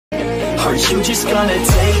Are you just gonna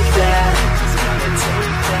take that?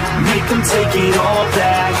 Make them take it all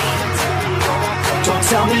back. Don't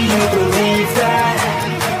tell me you believe that.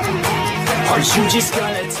 Are you just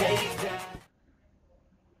gonna take that?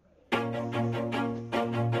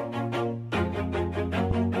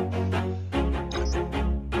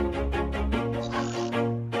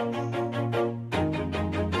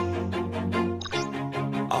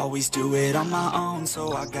 Always do it on my own,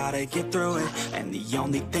 so I gotta get through it. And the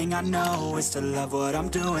only thing I know is to love what I'm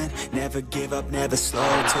doing. Never give up, never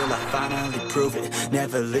slow, till I finally prove it.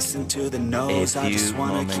 Never listen to the no's, I just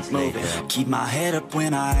wanna keep moving. Keep my head up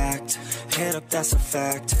when I act, head up, that's a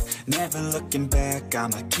fact. Never looking back,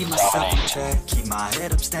 I'ma keep myself in check. Keep my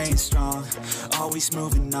head up, staying strong, always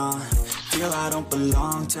moving on. Feel I don't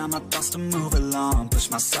belong, tell my thoughts to move along. Push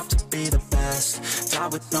myself to be the best, die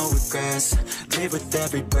with no regrets. Live with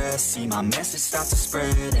every breath, see my message start to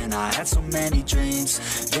spread. And I had so many dreams,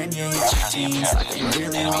 then you hit your teens. Like ain't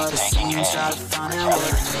really what it seems, try to find out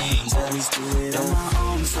what it means. Always do it on my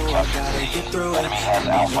own, so I gotta get through it. And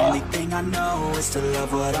the only thing I know is to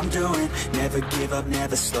love what I'm doing. Never give up,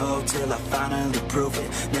 never slow, till I finally prove it.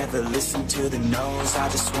 Never listen to the no's, I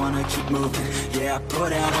just wanna keep moving. Yeah, I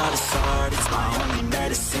put out all this art, it's my only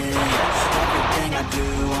medicine. Yeah, everything I do,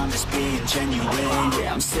 I'm just being genuine.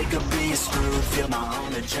 Yeah, I'm sick of being screwed, feel my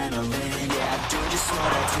own adrenaline. Yeah, I do just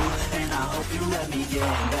what I do, and I hope you let me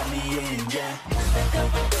in, yeah.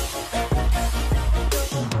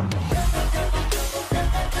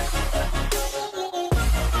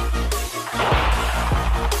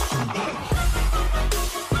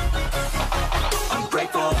 I'm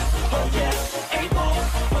grateful, oh yeah, able,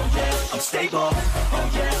 oh yeah, I'm stable, oh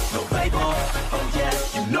yeah, no label, oh yeah,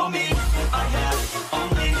 you know me, I have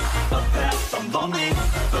only a path, I'm lonely,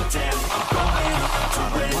 but damn, I'm going to win. I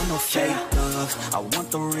want no fake love, I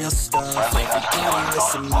want the real stuff. Everybody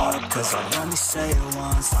listen up, cause I'll only say it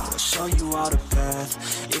once. I'm gonna show you all the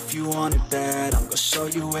path, if you want it bad. I'm gonna show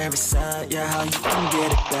you every side, yeah, how you can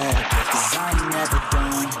get it back. Cause I ain't never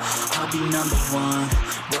done, I'll be number one.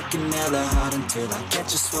 Working hella hard until I get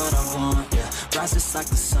just what I want, yeah. Rise just like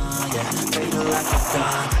the sun, yeah, fatal like a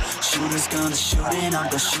gun. Shooters gonna shoot and I'm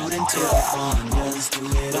gonna shoot until I fall. Yeah, let's do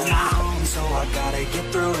it on my own, so I gotta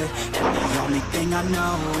get through it. And the only thing I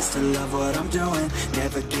know is to love what I'm doing.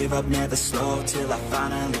 Never give up, never slow, till I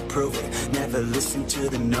finally prove it. Never listen to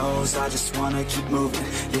the no's, I just wanna keep moving.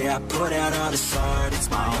 Yeah, I put out all this art, it's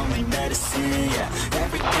my only medicine. Yeah,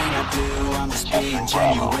 everything I do, I'm just being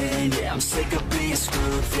genuine. Yeah, I'm sick of being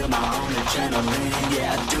screwed, feel my own adrenaline.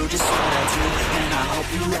 Yeah, I do just what I do, and I hope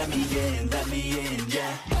you let me in,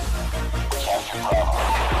 yeah.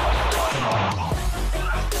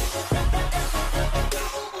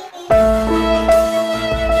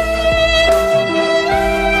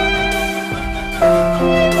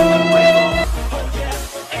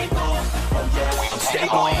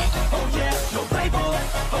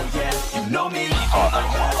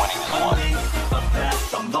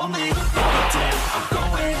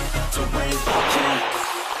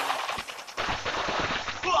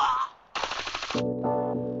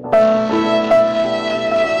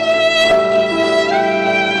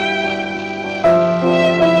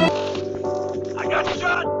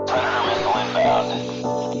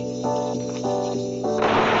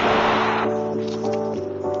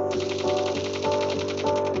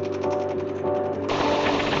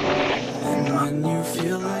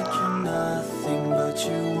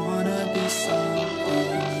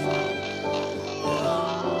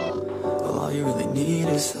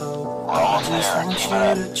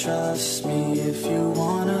 Trust me if you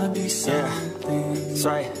wanna be something. Yeah, that's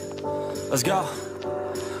right. Let's go.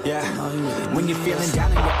 Yeah, when you're feeling down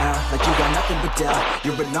and you're out, like you got nothing but doubt.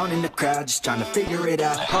 You're alone in the crowd, just trying to figure it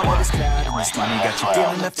out. All of this cloud and this money got you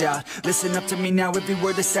feeling left out. Listen up to me now, every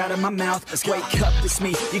word that's out of my mouth. Wake up, it's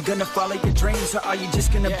me. You're gonna follow your dreams, or are you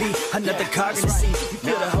just gonna be another cog in the scene? You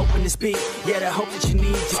feel the hope in this beat, yeah, the hope that you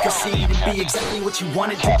need to proceed and be exactly what you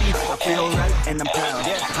want it to be. I feel right and I'm proud,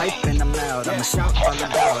 hype and I'm loud. I'ma shout all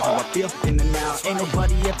about how I feel in the now. Ain't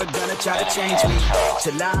nobody ever gonna try to change me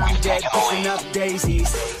till I'm dead, pushing up daisies.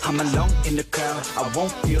 I'm alone in the crowd, I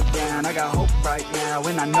won't feel down. I got hope right now,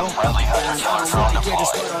 and I know I'll be fine. I don't really care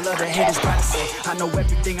just what all other haters gotta say. I know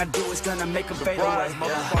everything I do is gonna make them fade away. And when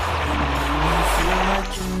you feel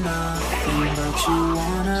like you're nothing, but you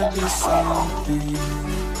wanna be something,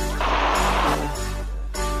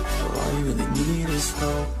 all you really need is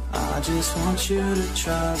hope. I just want you to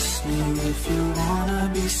trust me if you wanna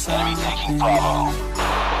be something.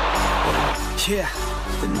 Yeah,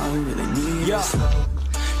 then all you really need is hope.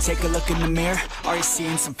 Take a look in the mirror, are you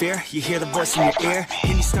seeing some fear? You hear the voice in your ear,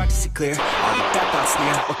 can you start to see clear? Are you bad thoughts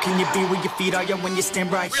near? Or can you be where your feet are, when you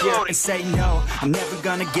stand right here and say no? I'm never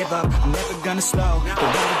gonna give up, I'm never gonna slow. The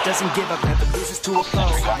one that doesn't give up never loses to a foe.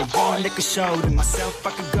 I want to show to myself I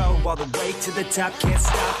could go all the way to the top, can't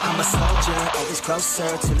stop. I'm a soldier, always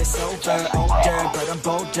closer till it's over. Older, but I'm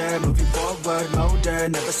bolder, moving forward, older,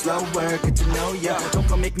 never slower. Good to know ya, don't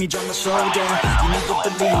go make me drop my shoulder. You need to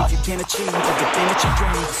believe you can achieve everything that you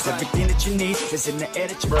dream. Everything that you need is in the air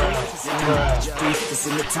that you breathe. It's in the air that you breathe. It's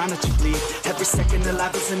in the time that you bleed. Every second of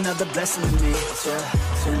life is another blessing to me.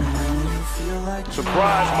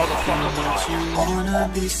 Surprise, motherfucker. You wanna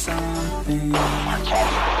be something.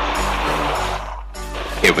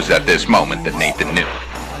 It was at this moment that Nathan knew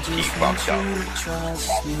he fucked up.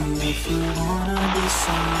 Trust me if you wanna be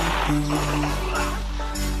something.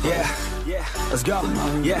 Yeah, let's go.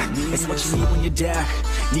 Yeah, it's what you need when you're down,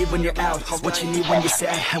 need when you're out. It's what you need when you're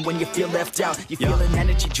sad and when you feel left out. You feel an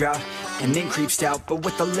energy drought and then creeps out, but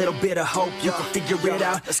with a little bit of hope you can figure it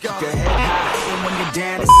out. Let's go. Keep your head high, and when you're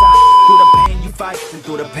down inside, through the pain you fight, and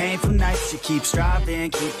through the painful nights you keep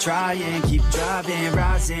striving, keep trying, keep driving,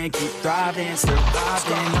 rising, keep thriving,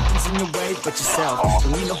 surviving. Nothing's in your way but yourself.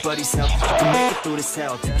 Don't need nobody's help. You can make it through this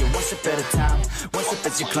hell. Take it one step at a time, one step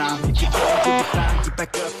as you climb. If you fall, you'll be fine. Get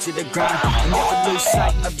back up to the grind. And never lose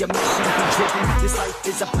sight of your mission. Be driven. This life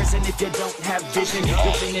is a prison if you don't have vision.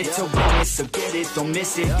 Living it to win it, so get it, don't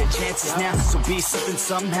miss it. Your chances now, so be something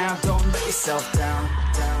somehow. Don't let yourself down.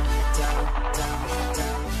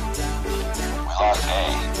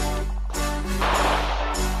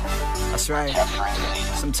 That's right.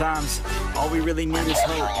 Sometimes all we really need is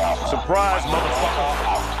hope. Surprise,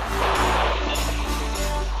 motherfucker.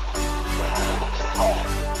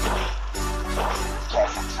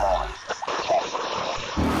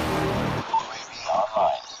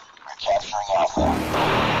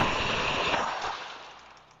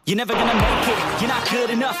 You're never gonna make it, you're not good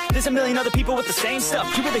enough. There's a million other people with the same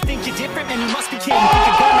stuff. You really think you're different, man, you must be kidding. You think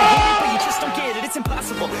you're gonna hit it, but you just don't get it. It's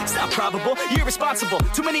impossible, it's not probable, you're irresponsible.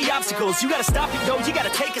 Too many obstacles, you gotta stop it, yo. You gotta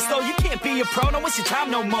take it slow, you can't be a pro. Don't waste your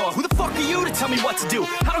time no more. Who the fuck are you to tell me what to do?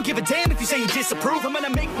 I don't give a damn if you say you disapprove. I'm gonna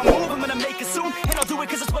make my move, I'm gonna make it soon. And I'll do it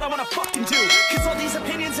cause it's what I wanna fucking do. Cause all these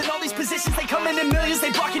opinions and all these positions, they come in millions,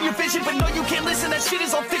 they blocking your vision. But no, you can't listen, that shit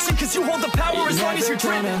is all fiction. Cause you hold the power as long as you're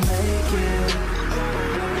driven.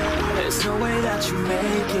 There's no way that you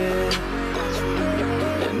make it,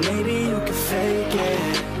 and maybe you can fake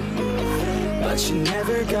it, but you're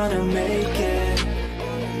never gonna make it.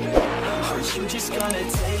 Are you just gonna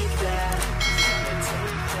take that?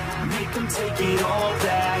 Make them take it all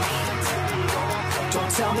back.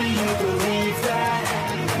 Don't tell me you believe that.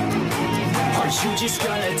 Are you just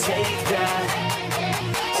gonna take that?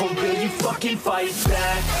 Or will you fucking fight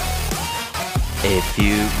back? A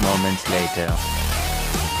few moments later.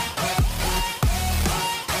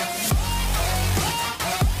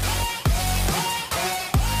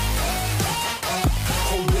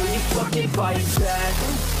 Fight back.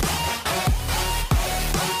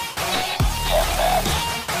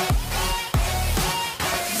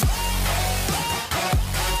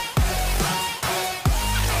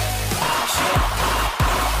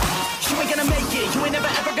 You ain't gonna make it, you ain't never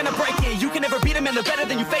ever gonna break it. You can never beat them and they're better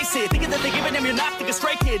than you face it. Thinking that they're giving them, you're not thinking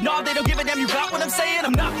straight, kid. No, they don't give a damn, you got what I'm saying?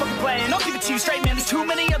 I'm not fucking playing, I'll give it to you straight, man. There's too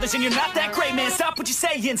many others and you're not that great, man. Stop what you're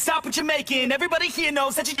saying, stop what you're making. Everybody here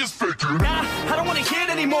knows that you just faking. Nah, I don't wanna hear it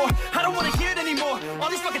anymore, I don't wanna hear it anymore. All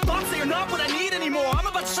these fucking thoughts, they are not what I need anymore. I'm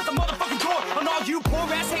about to shut the motherfucking door on all you poor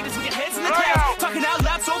ass haters with your heads in the clouds. Talking out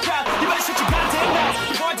loud so proud, you better shut your goddamn mouth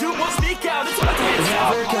before I do more speak out. It's about to hit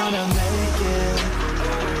south. Never gonna make it.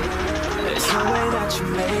 There's no way that you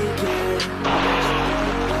make it.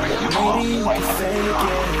 Maybe you can fake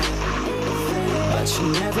it, but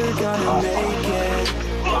you're never gonna make it.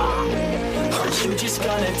 Aren't you just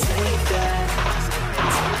gonna take that?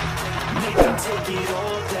 Make them take it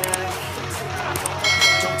all back.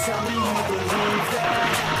 Don't tell me you believe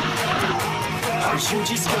that. Aren't you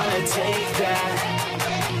just gonna take that?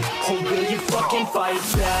 Or will you fucking fight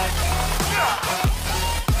back?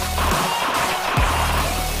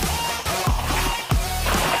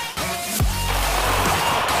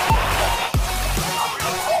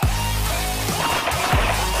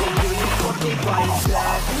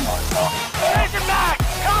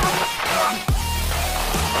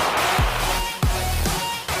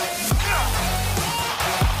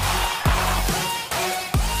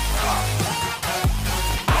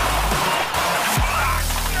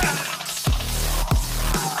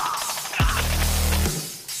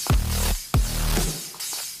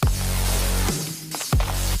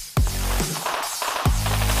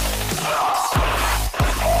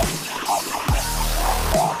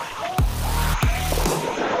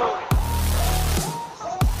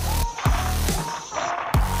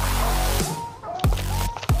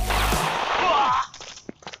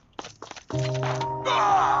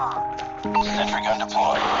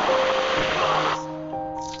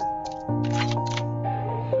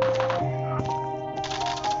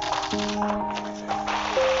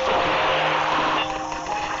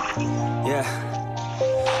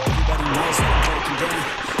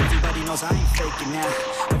 knows I ain't faking now.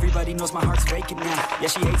 Everybody knows my heart's vacant now. Yeah,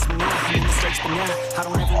 she hates me now, I'm in mistakes, but now I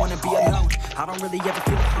don't ever wanna be alone. I don't really ever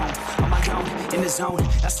feel at home. On my own, in the zone,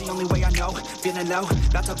 that's the only way I know. Feeling low,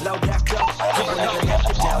 about to blow back up. I will never let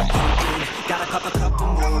the doubt creep in. Gotta pop a couple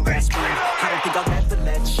more aspirin. I don't think I'll ever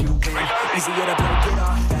let you in. Easier to break it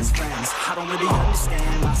off best friends. I don't really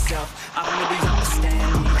understand myself. I don't really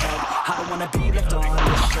understand need help. I don't wanna be left on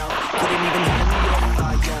the shelf. Couldn't even hear me if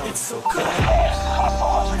I yelled. It's so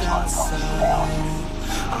cold outside.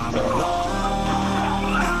 I'm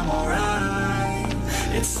alone, I'm alright.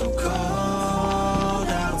 It's so cold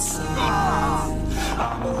outside.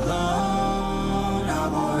 I'm alone,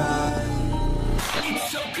 I'm alright.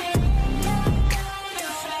 It's so cold.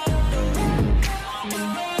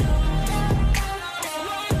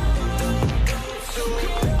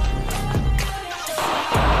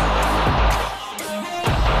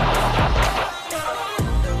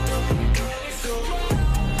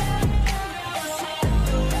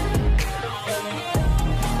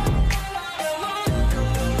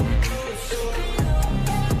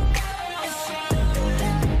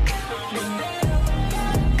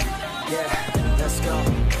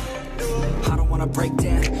 Break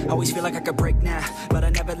down, always feel like I could break now, but I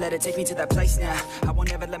never let it take me to that place now. I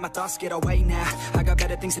won't ever let my thoughts get away now. I got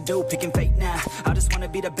better things to do, picking fate now. I just wanna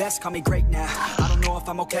be the best, call me great now. I don't know if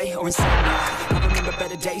I'm okay or insane now. I remember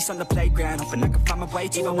better days on the playground, hoping I can find my way.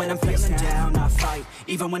 Even when I'm feeling down, I fight.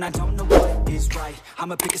 Even when I don't know what is right,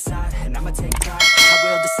 I'ma pick a side and I'ma take pride. I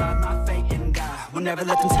will decide my fate and I will never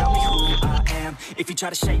let them tell me who I am. If you try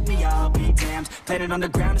to shape me, I'll be damned. Planet on the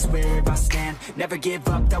ground is where I stand. Never give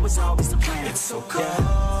up, that was always the plan. It's so cold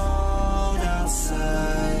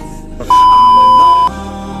outside. I'm alone.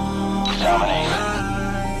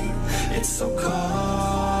 It's so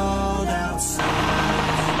cold outside.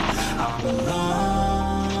 I'm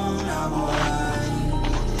alone. I'm alright.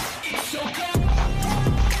 It's so cold.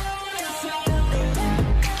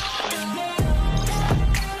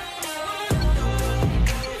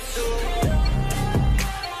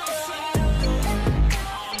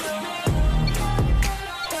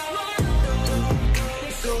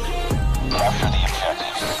 Capture the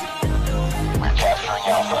objectives. We're capturing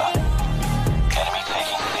Alpha. Enemy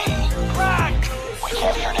taking C. We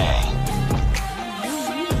captured A.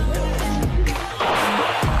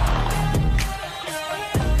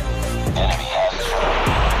 Enemy has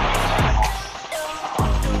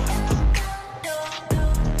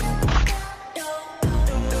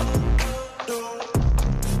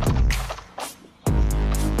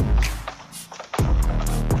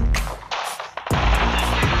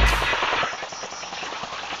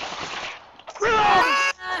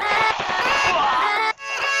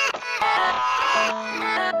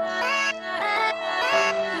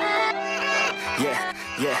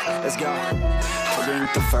Yeah, let's go. I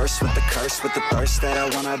ain't the first with the curse, with the thirst that I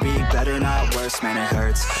wanna be better, not worse, man it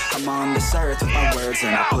hurts. I'm on this earth with my words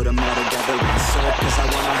and I put them all together in insert, cause I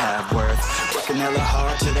wanna have worth. Working hella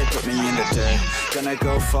hard till they put me in the dirt. Gonna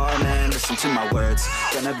go far, man, listen to my words.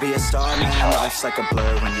 Gonna be a star, man, life's like a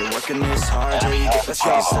blur. When you're working this hard, till you get what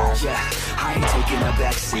you deserve. Yeah, I ain't taking a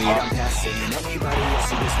backseat, I'm passing anybody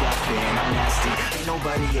else who is rapping, I'm nasty. Ain't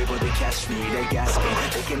nobody able to catch me, they gasping.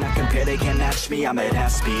 They cannot compare, they can't match me, I'm at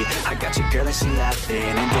half speed. I got your girl and she laughing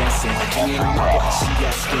and dancing, hanging on my butt, she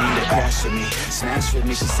asking to crash with me. Smash with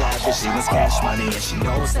me, she savage, she wants cash money, and she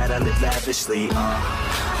knows that I live lavishly. I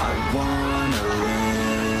wanna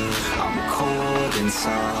live, I'm cold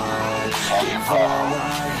inside. Give all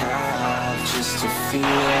I have just to feel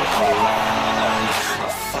alive. I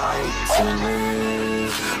fight to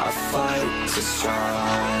live, I fight to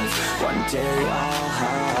strive. One day I'll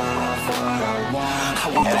have what I want. I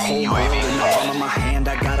want the whole world in the palm of my hand.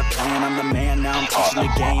 I got a plan, I'm the man, now I'm teaching the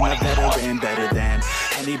game. A veteran, better than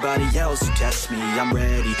anybody else who tests me. I'm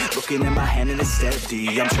ready, looking in my hand and it's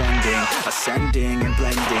steady. I'm trending, ascending and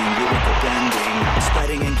blending, lyrical bending. I'm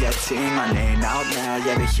spreading and getting my name out now.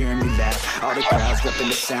 Yeah, they hearing me laugh. All the crowds repping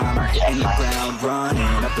the sound, I'm hitting the ground,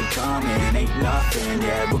 running up and coming, ain't nothing.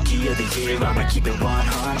 Yeah, rookie of the year, I'ma keep it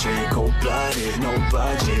 100. Cold-blooded, no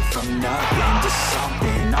budget, from nothing to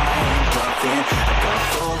something. I ain't bluffing, I got a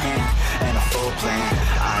full hand and a full plan.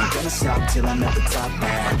 I ain't gonna stop till I'm at the top,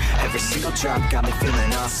 man. Every single drop got me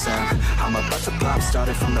feeling awesome. I'm about to pop,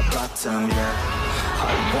 started from the bottom, yeah.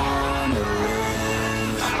 I wanna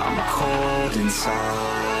live, I'm cold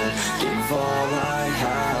inside. Give all I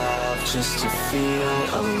have just to feel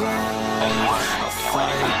alive. I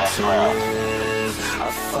fight to live, I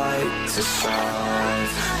fight to strive.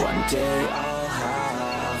 One day I'll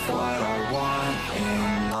have what I want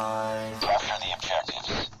in life. capture the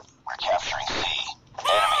objectives. We're capturing C.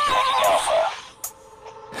 Enemy taking Alpha.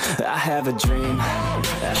 I have a dream,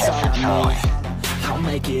 that's all I need. I'll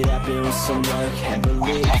make it happen with some work and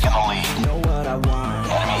belief. Know what I want,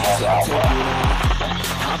 so I'll take it on.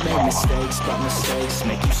 I've made mistakes, but mistakes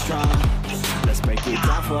make you strong. Let's break it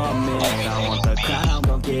down for a minute. I want the crown, I'm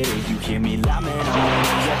gon' get it. You hear me loud, man, I'm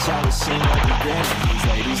winning. Yeah, Charlie Sheen, like a grinning. These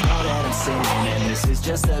ladies know that I'm sinning, and this is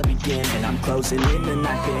just the beginning. I'm closing in the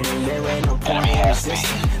night pinning. There ain't no point in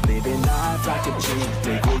resisting. Living life like a dream,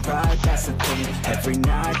 big with pride, that's the thing. Every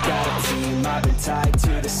night got a team, I've been tied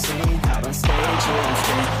to the scene. Out on stage, here I'm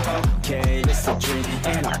screaming. Okay, it's a dream,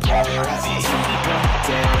 and I'm better as a team. One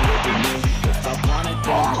day, look at me. If I want it,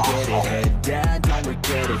 then I get it. Head down, don't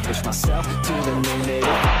regret it. Push myself to the limit. If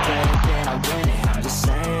I play it, then I win it. I'm just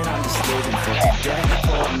saying, I'm just living for today.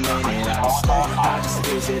 For a minute, I don't stay, I just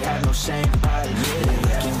visit. Have no shame, I admit it.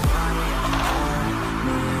 Looking on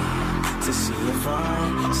me to see if I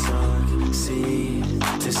succeed,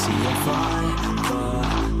 to see if I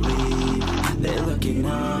believe. They're looking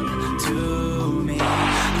up to me.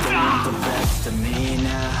 They want the best of me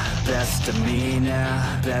now, best of me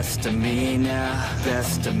now, best of me now,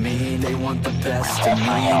 best of me. They want the best of me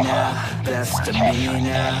now, best of me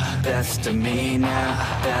now, best of me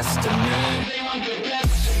now, best of me. They want the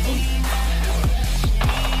best of me.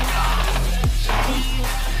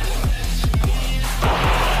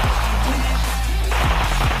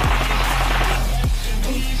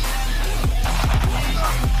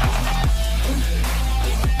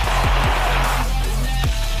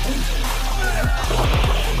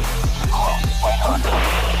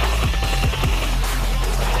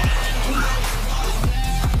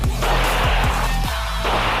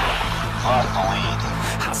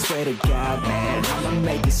 I swear to God, man, I'ma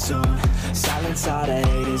make it soon. Silence all the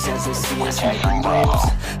haters as they see us making moves.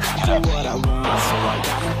 I do what I want, so I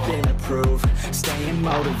got nothing to prove. Staying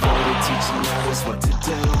motivated, teaching others what to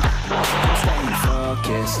do. I'm staying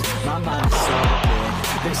focused, my mind is open.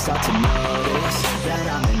 They start to notice that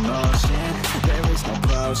I'm in motion. There is no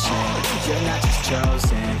potion, you're not just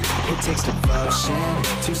chosen. It takes devotion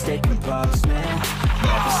to stay composed, man.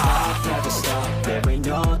 Never stop, there ain't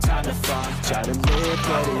no time to fall. Try to live,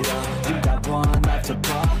 get it up, you got one life to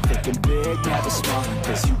ball. Thinking big, never small,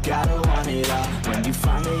 cause you gotta want it all. When you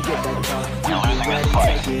finally get that call, you be ready,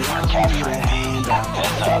 take it on. You need a hand out,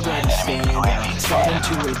 already stand out. Starting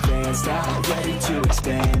to advance now, ready to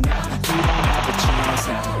expand now. You don't have a chance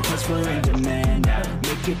now, cause we're in demand now.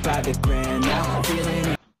 Make it by the grand now, feeling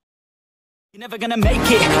it. You're never gonna make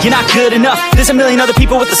it, you're not good enough. There's a million other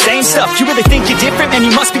people with the same stuff. You really think you're different? Man,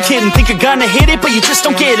 you must be kidding. Think you're gonna hit it, but you just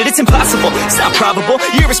don't get it. It's impossible, it's not probable,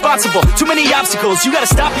 you're irresponsible. Too many obstacles, you gotta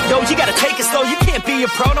stop it though. You gotta take it slow, you can't be a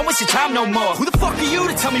pro. Don't waste your time no more. Who the fuck are you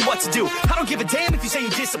to tell me what to do? I don't give a damn if you say you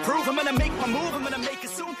disapprove. I'm gonna make my move, I'm gonna make it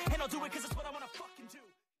soon.